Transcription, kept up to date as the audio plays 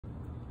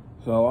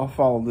So I'll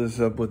follow this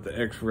up with the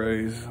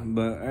x-rays,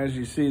 but as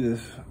you see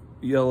this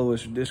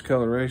yellowish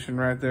discoloration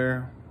right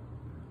there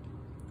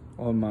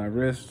on my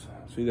wrist,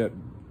 see that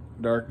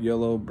dark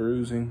yellow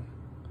bruising?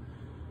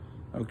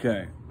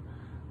 Okay,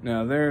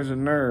 now there's a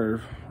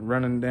nerve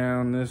running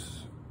down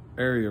this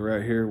area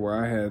right here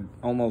where I had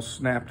almost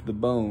snapped the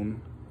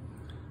bone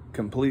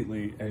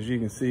completely. As you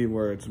can see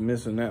where it's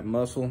missing that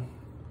muscle,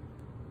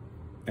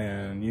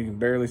 and you can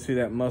barely see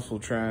that muscle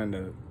trying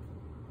to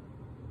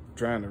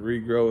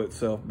regrow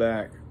itself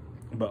back.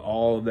 But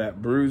all of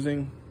that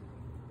bruising,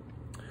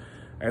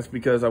 that's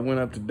because I went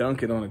up to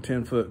dunk it on a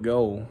 10-foot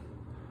goal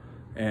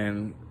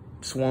and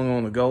swung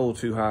on the goal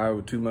too high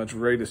with too much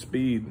rate of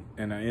speed,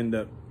 and I end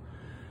up,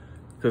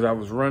 because I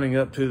was running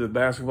up to the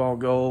basketball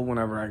goal,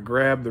 whenever I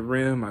grabbed the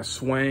rim, I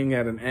swang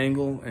at an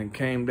angle and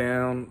came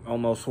down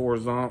almost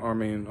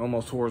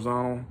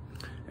horizontal,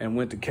 and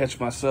went to catch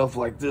myself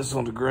like this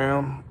on the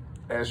ground,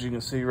 as you can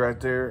see right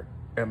there,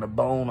 and the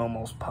bone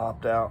almost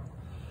popped out.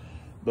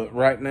 But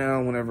right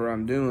now, whenever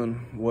I'm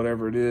doing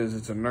whatever it is,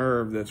 it's a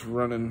nerve that's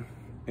running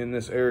in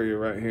this area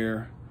right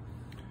here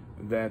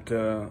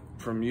that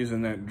from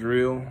using that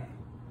drill,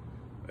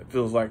 it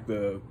feels like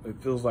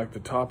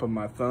the top of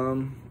my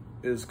thumb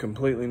is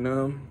completely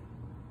numb.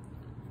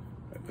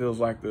 It feels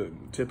like the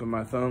tip of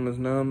my thumb is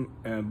numb,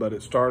 but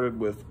it started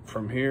with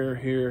from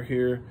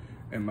here,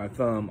 and my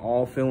thumb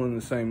all feeling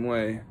the same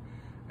way,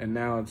 and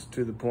now it's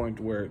to the point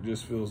where it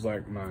just feels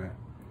like my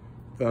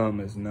thumb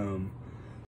is numb.